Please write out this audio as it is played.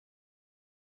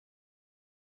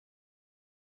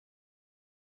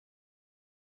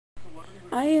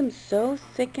I am so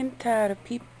sick and tired of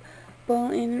people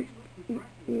in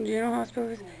General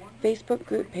Hospital's Facebook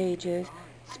group pages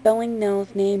spelling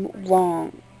Nell's name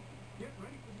wrong.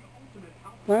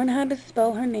 Learn how to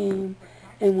spell her name,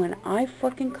 and when I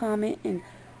fucking comment and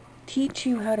teach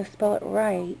you how to spell it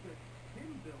right,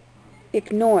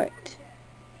 ignore it.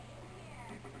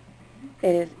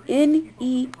 It is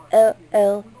N-E-L-L-E.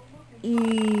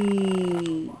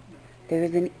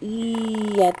 There's an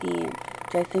E at the end.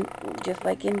 Just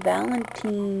like in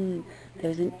Valentine,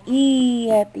 there's an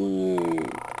E at the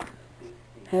end.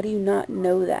 How do you not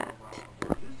know that?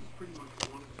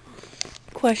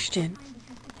 Question.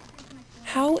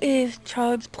 How is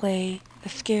Child's Play a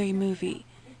scary movie?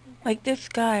 Like this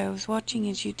guy, I was watching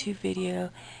his YouTube video,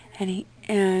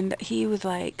 and he was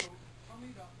like,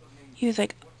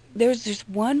 there's this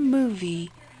one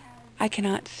movie I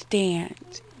cannot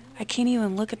stand. I can't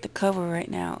even look at the cover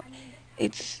right now.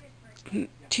 It's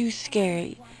too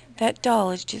scary. That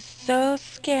doll is just so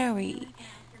scary.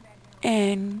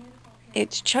 And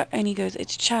he goes,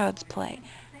 it's Child's Play.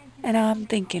 And I'm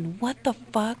thinking, what the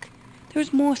fuck?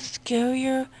 There's more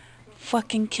scarier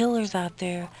fucking killers out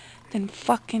there than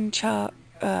fucking Chucky,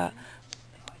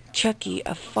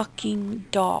 a fucking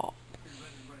doll.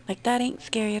 Like, that ain't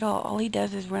scary at all. All he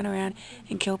does is run around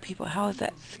and kill people. How is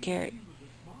that scary?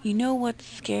 You know what's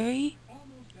scary?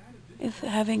 Is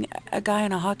having a guy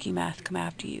in a hockey mask come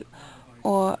after you.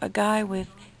 Or a guy with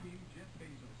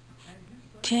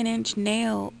 10-inch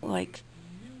nail, like,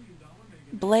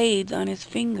 blades on his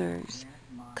fingers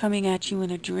coming at you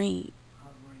in a dream.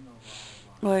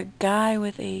 Or a guy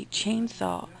with a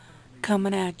chainsaw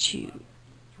coming at you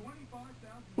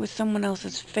with someone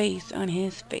else's face on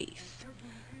his face.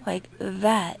 Like,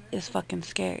 that is fucking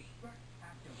scary.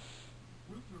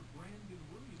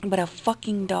 But a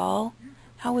fucking doll?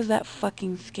 How is that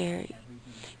fucking scary?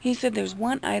 He said there's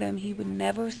one item he would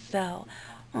never sell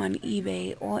on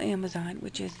eBay or Amazon,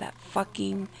 which is that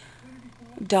fucking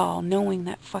doll, knowing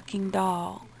that fucking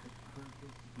doll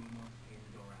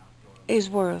is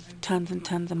worth tons and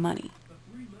tons of money.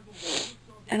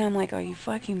 And I'm like, are you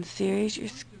fucking serious? You're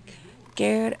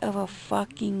scared of a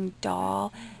fucking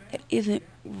doll that isn't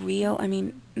real? I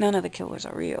mean, none of the killers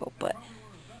are real, but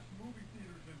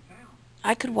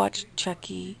I could watch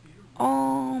Chucky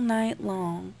all night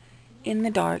long in the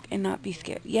dark and not be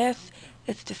scared. Yes,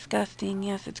 it's disgusting.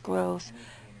 Yes, it's gross,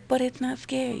 but it's not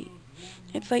scary.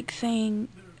 It's like saying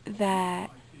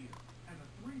that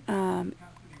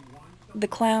the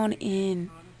clown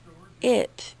in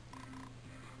It,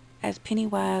 as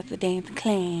Pennywise the Dancing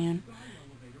Clown,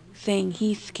 saying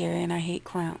he's scary and I hate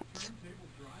clowns.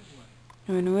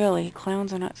 I mean, really,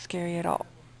 clowns are not scary at all.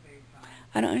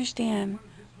 I don't understand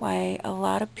why a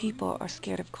lot of people are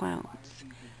scared of clowns,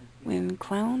 when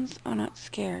clowns are not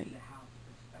scary.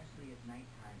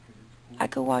 I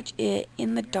could watch It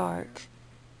in the dark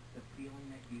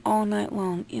all night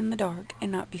long in the dark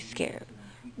and not be scared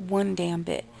one damn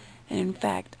bit. And in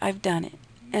fact, I've done it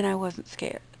and I wasn't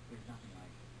scared.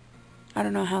 I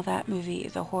don't know how that movie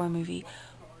is a horror movie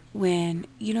when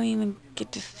you don't even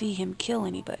get to see him kill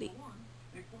anybody.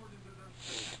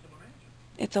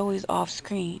 It's always off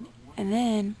screen. And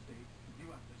then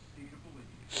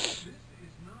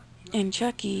in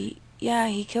Chucky, yeah,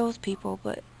 he kills people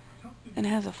and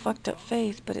has a fucked up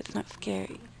face, but it's not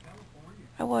scary.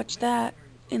 I watch that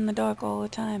in the dark all the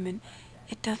time and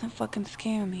it doesn't fucking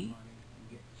scare me.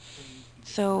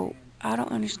 So I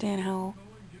don't understand how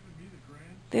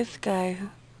this guy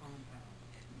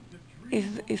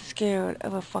is scared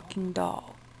of a fucking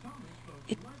doll.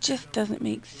 It just doesn't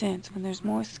make sense when there's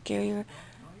more scarier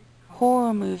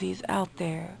horror movies out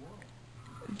there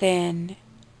than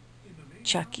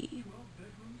Chucky.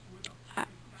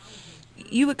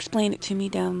 You explain it to me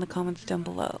down in the comments down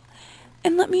below.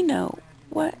 And let me know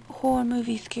what horror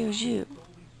movie scares you.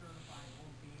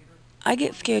 I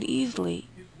get scared easily,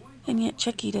 and yet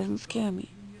Chucky doesn't scare me.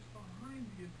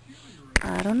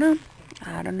 I don't know.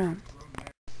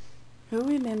 Who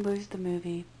remembers the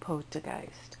movie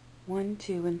Poltergeist? 1,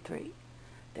 2, and 3.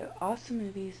 They're awesome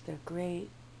movies, they're great.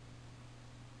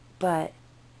 But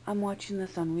I'm watching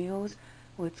this on Reels,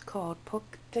 where it's called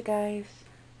Poltergeist,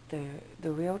 the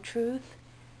real truth.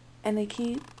 And they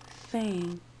keep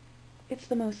saying it's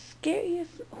the most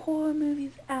scariest horror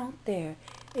movies out there.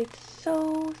 It's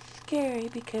so scary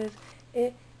because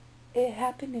it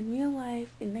happened in real life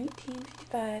in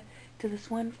 1955 to this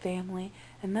one family,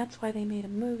 and that's why they made a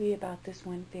movie about this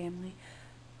one family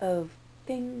of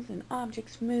things and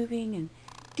objects moving and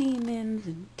demons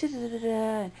and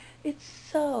da-da-da-da, and it's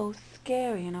so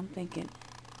scary. And I'm thinking,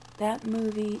 that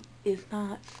movie is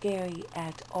not scary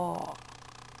at all.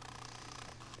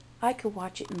 I could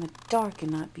watch it in the dark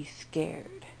and not be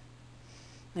scared.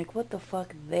 Like, what the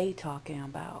fuck are they talking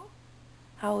about?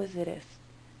 How is it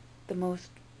the most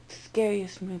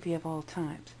scariest movie of all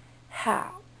times?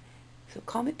 How? So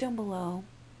comment down below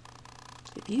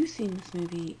if you've seen this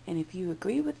movie and if you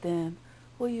agree with them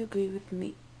or you agree with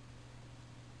me.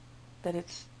 That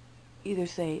it's either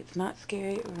say it's not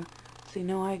scary or say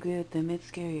no, I agree with them, it's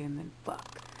scarier, and then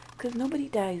fuck. Because nobody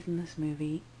dies in this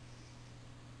movie.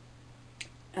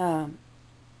 In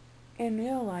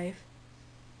real life,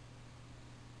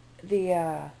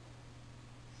 the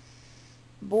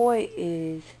boy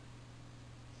is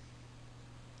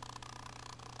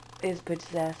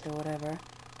possessed or whatever.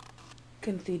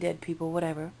 Couldn't see dead people,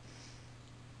 whatever.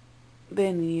 But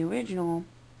in the original,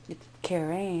 it's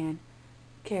Carrie Ann,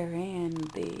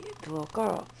 the little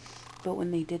girl. But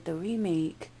when they did the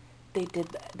remake, they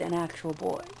did an actual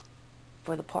boy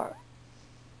for the part.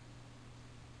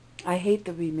 I hate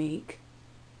the remake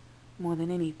more than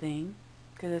anything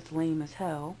because it's lame as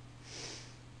hell.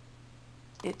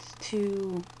 It's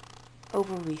too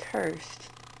over-rehearsed.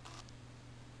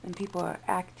 And people are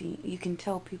acting, you can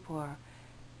tell people are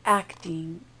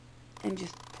acting and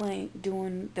just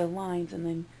doing their lines and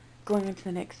then going into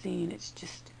the next scene. It's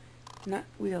just not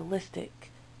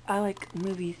realistic. I like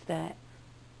movies that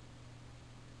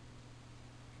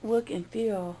look and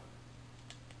feel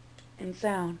and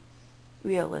sound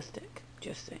realistic.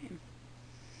 Just saying.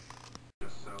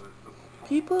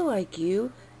 People like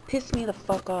you piss me the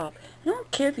fuck off. I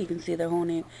don't care if you can see their whole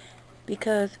name,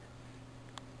 because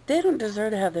they don't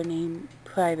deserve to have their name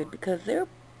private, because they're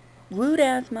rude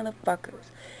ass motherfuckers.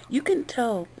 You can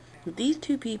tell these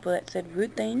two people that said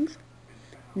rude things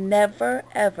never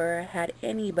ever had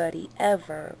anybody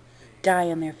ever die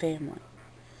in their family.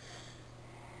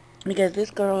 Because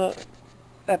this girl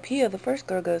up here, the first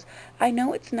girl, goes, I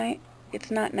know it's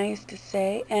not nice to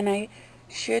say, and I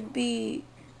should be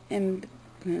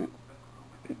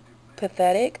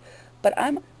pathetic, but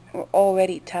I'm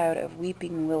already tired of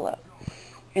weeping Willow.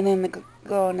 And then the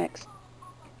girl next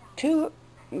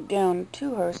down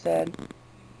to her said,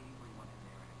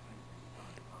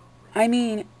 I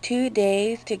mean, 2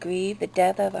 days to grieve the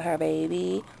death of her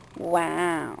baby?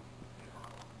 Wow.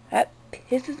 That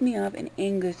pisses me off and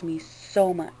angers me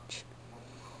so much.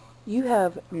 You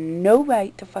have no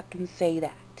right to fucking say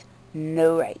that.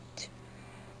 No right.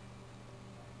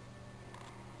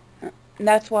 And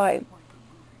that's why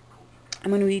I'm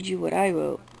going to read you what I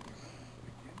wrote,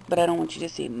 but I don't want you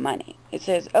to see money. It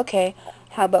says, okay,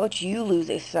 how about you lose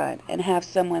a son and have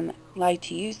someone lie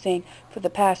to you saying for the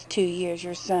past 2 years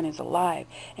your son is alive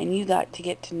and you got to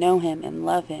get to know him and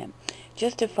love him,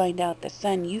 just to find out the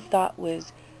son you thought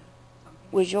was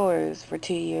yours for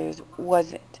 2 years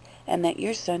wasn't, and that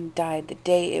your son died the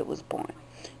day it was born.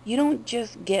 You don't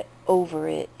just get over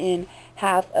it in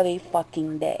half of a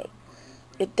fucking day.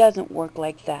 It doesn't work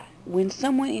like that. When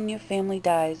someone in your family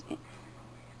dies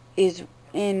is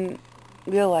in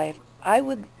real life, I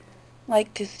would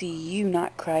like to see you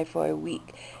not cry for a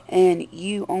week and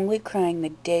you only crying the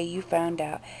day you found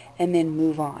out and then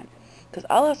move on. Because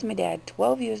I lost my dad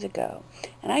 12 years ago,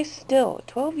 and I still,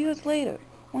 12 years later,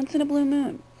 once in a blue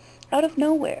moon, out of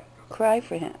nowhere, cry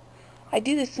for him. I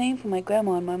do the same for my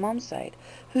grandma on my mom's side,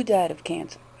 who died of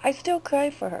cancer. I still cry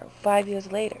for her 5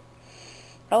 years later.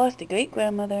 I lost a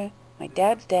great-grandmother, my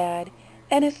dad's dad,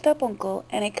 and a step-uncle,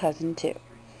 and a cousin too.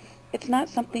 It's not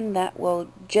something that will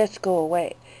just go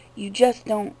away. You just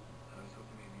don't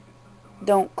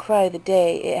cry the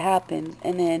day it happens,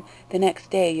 and then the next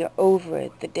day you're over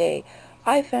it. The day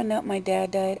I found out my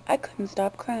dad died, I couldn't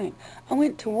stop crying. I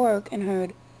went to work and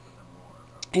heard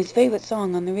his favorite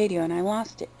song on the radio, and I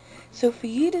lost it. So for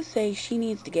you to say she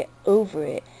needs to get over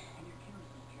it,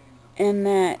 and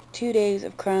that 2 days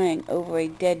of crying over a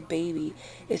dead baby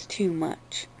is too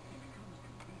much.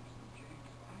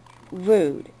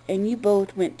 Rude. And you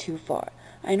both went too far.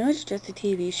 I know it's just a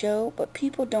TV show, but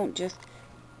people don't just...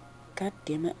 God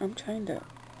damn it, I'm trying to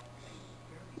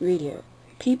read here.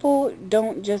 People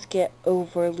don't just get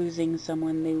over losing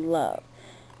someone they love.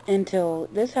 Until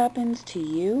this happens to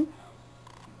you,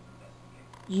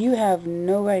 you have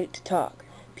no right to talk.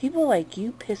 People like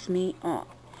you piss me off.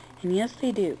 And yes,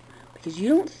 they do. Because you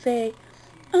don't say,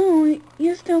 oh,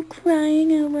 you're still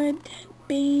crying over a dead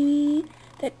baby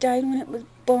that died when it was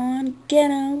born. Get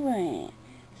over it.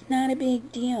 It's not a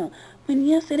big deal. When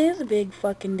yes, it is a big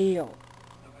fucking deal.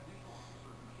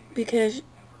 Because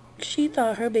she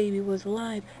thought her baby was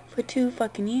alive for 2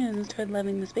 fucking years and started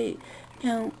loving this baby.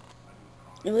 Now,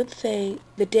 let's say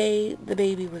the day the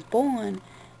baby was born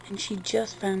and she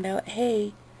just found out,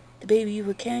 hey, the baby you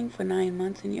were carrying for 9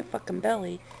 months in your fucking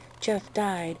belly just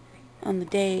died. on the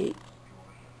day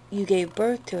you gave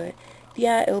birth to it,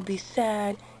 yeah, it'll be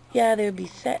sad. Yeah, they'll be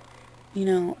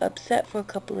upset for a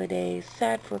couple of days,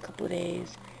 sad for a couple of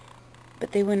days,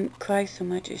 but they wouldn't cry so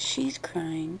much as she's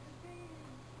crying,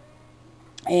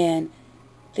 and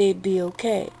they'd be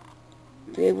okay.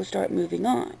 They will start moving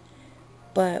on.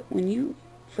 But when you,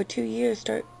 for 2 years,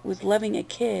 was loving a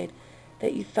kid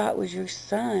that you thought was your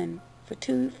son for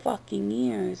 2 fucking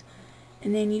years,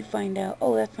 and then you find out,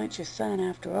 oh, that's not your son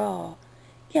after all,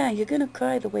 yeah, you're gonna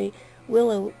cry the way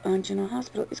Willow on General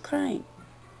Hospital is crying.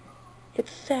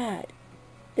 It's sad.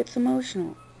 It's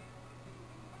emotional.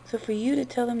 So for you to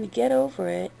tell them to get over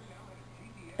it,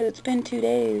 it's been 2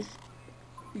 days,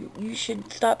 you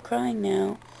should stop crying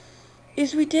now,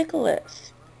 is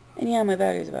ridiculous. And yeah, my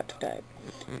battery's about to die.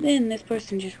 Then this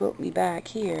person just wrote me back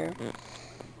here,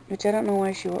 which I don't know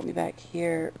why she wrote me back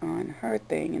here on her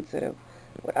thing instead of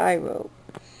what I wrote.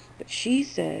 But she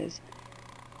says,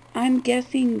 I'm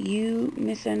guessing you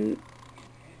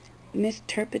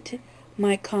misinterpreted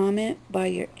my comment by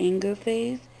your anger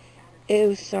face. It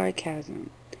was sarcasm.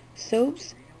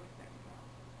 Soaps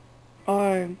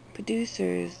are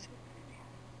produced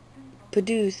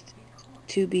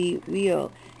to be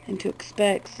real, and to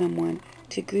expect someone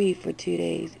to grieve for 2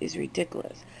 days is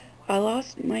ridiculous. I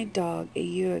lost my dog a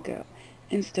year ago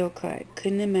and still cried.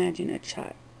 Couldn't imagine a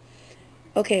child.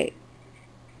 Okay,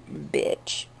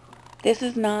 bitch. This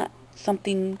is not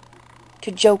something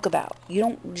to joke about. You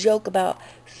don't joke about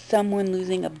someone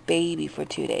losing a baby for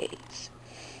 2 days.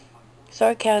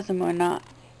 Sarcasm or not,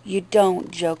 you don't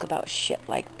joke about shit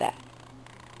like that.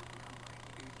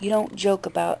 You don't joke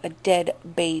about a dead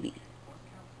baby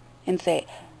and say,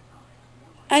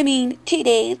 2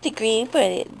 days to grieve for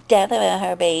the death of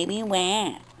her baby.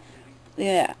 Wow.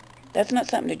 Yeah, that's not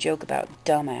something to joke about,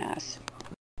 dumbass.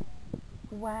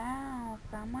 Wow,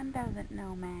 someone doesn't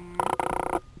know, man.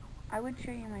 I would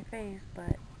show you my face,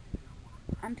 but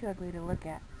I'm too ugly to look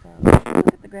at, so look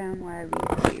at the ground while I read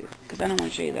it to you, because I don't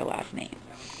want to show you their last name.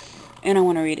 And I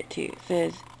want to read it to you. It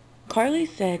says, Carly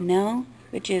said no,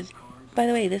 which is, by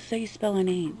the way, this is how you spell her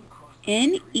name.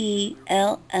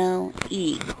 Nelle,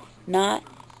 not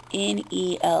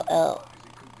Nell.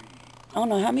 I don't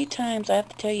know how many times I have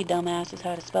to tell you dumbasses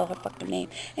how to spell her fucking name,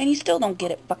 and you still don't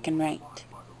get it fucking right.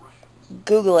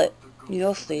 Google it.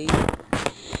 You'll see.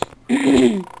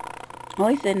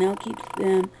 Wally said Nell keeps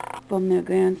them from their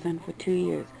grandson for 2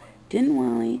 years. Didn't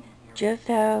Wally just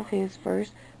have his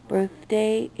first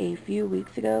birthday a few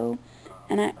weeks ago?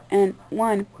 He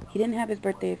didn't have his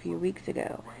birthday a few weeks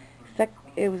ago.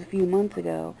 It was a few months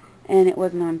ago, and it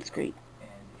wasn't on screen,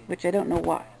 which I don't know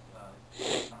why.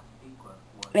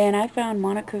 And I found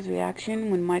Monica's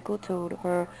reaction when Michael told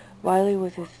her Riley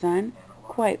was his son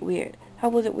quite weird. How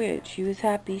was it weird? She was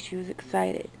happy. She was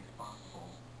excited.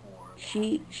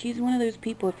 She's one of those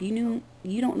people, if you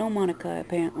don't know Monica,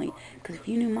 apparently, because if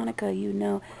you knew Monica, you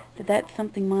know that that's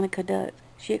something Monica does.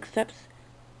 She accepts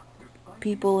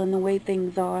people and the way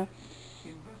things are.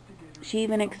 She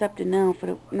even accepted Nell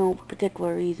for no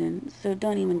particular reason, so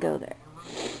don't even go there.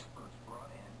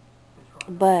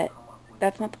 But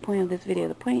that's not the point of this video.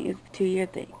 The point is the 2-year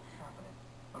thing.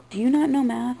 Do you not know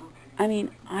math?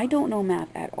 I don't know math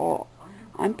at all.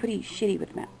 I'm pretty shitty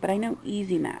with math, but I know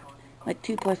easy math. Like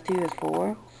 2 plus 2 is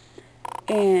 4.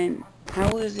 And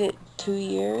how is it 2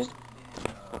 years?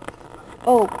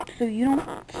 Oh, so you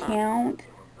don't count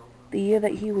the year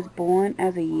that he was born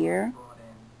as a year?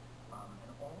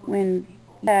 When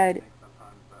he had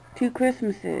 2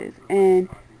 Christmases, and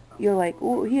you're like,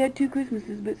 oh, he had 2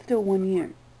 Christmases, but still 1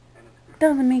 year.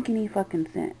 Doesn't make any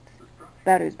fucking sense.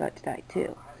 Battery's about to die,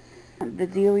 too. The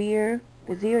 0 year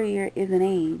is an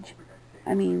age.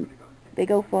 They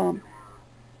go from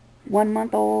 1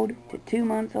 month old to 2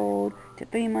 months old to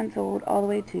 3 months old, all the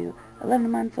way to 11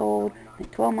 months old,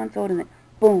 and 12 months old, and then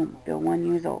boom, they're 1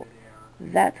 year old.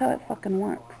 That's how it fucking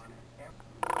works.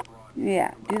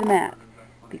 Yeah, do the math.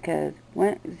 Because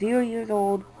 0 years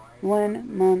old,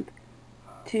 1 month,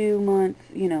 2 months,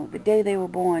 the day they were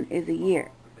born is a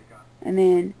year. And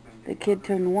then the kid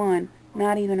turned 1,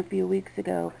 not even a few weeks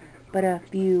ago, but a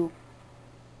few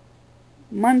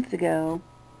months ago.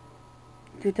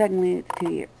 So technically it's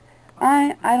 2 years.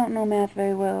 I don't know math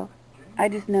very well. I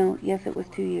just know, yes, it was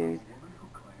 2 years.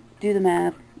 Do the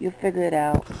math. You'll figure it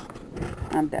out.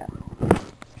 I'm done.